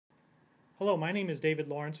Hello, my name is David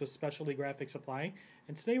Lawrence with Specialty Graphic Supply,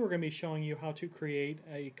 and today we're going to be showing you how to create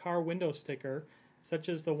a car window sticker such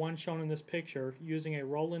as the one shown in this picture using a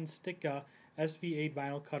Roland StiKa SV-8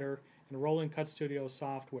 vinyl cutter and Roland CutStudio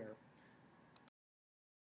software.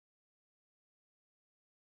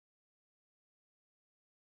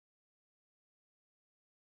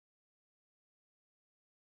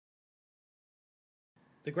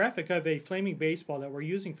 The graphic of a flaming baseball that we're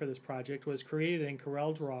using for this project was created in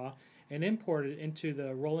CorelDRAW and imported into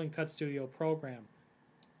the Roland CutStudio program.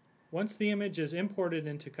 Once the image is imported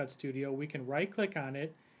into CutStudio, we can right-click on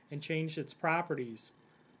it and change its properties.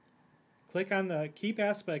 Click on the Keep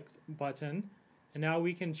Aspect button, and now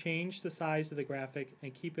we can change the size of the graphic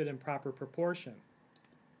and keep it in proper proportion.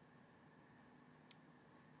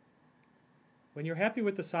 When you're happy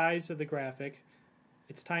with the size of the graphic,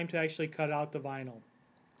 it's time to actually cut out the vinyl.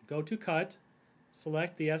 Go to Cut,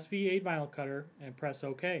 select the SV-8 vinyl cutter, and press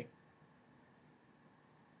OK.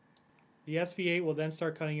 The SV-8 will then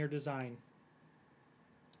start cutting your design.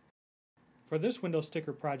 For this window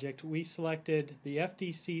sticker project, we selected the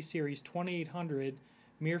FDC Series 2800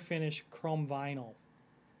 Mirror Finish Chrome Vinyl.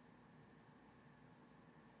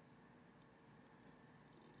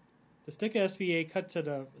 The StiKa SV-8 cuts at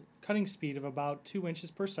a cutting speed of about 2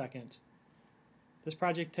 inches per second. This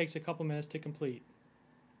project takes a couple minutes to complete.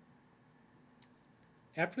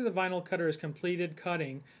 After the vinyl cutter is completed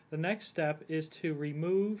cutting, the next step is to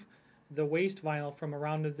remove the waste vinyl from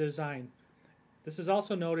around the design. This is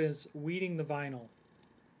also known as weeding the vinyl.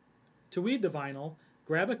 To weed the vinyl,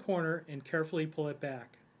 grab a corner and carefully pull it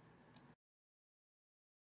back.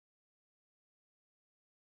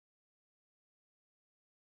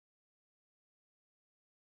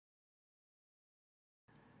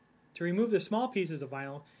 To remove the small pieces of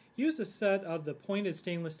vinyl, use a set of the pointed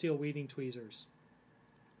stainless steel weeding tweezers.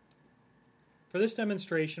 For this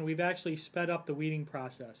demonstration, we've actually sped up the weeding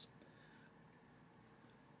process.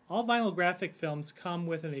 All vinyl graphic films come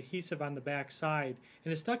with an adhesive on the back side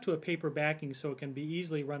and is stuck to a paper backing so it can be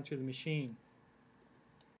easily run through the machine.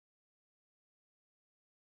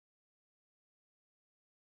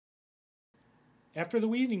 After the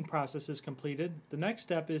weeding process is completed, the next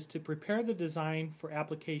step is to prepare the design for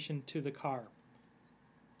application to the car.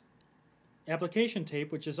 Application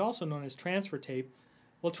tape, which is also known as transfer tape,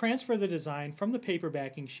 will transfer the design from the paper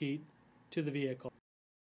backing sheet to the vehicle.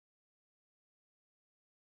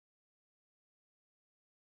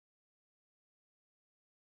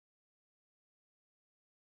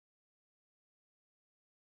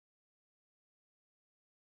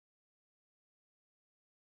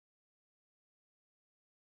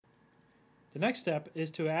 The next step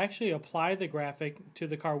is to actually apply the graphic to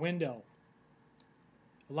the car window.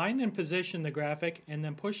 Align and position the graphic and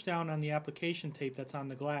then push down on the application tape that's on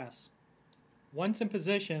the glass. Once in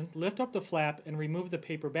position, lift up the flap and remove the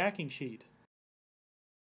paper backing sheet.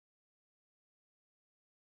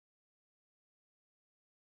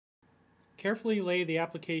 Carefully lay the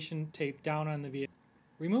application tape down on the vehicle.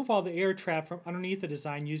 Remove all the air trap from underneath the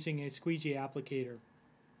design using a squeegee applicator.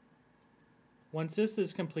 Once this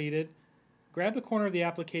is completed, grab a corner of the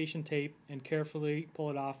application tape and carefully pull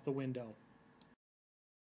it off the window.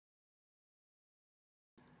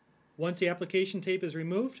 Once the application tape is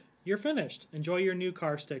removed, you're finished. Enjoy your new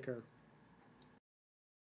car sticker.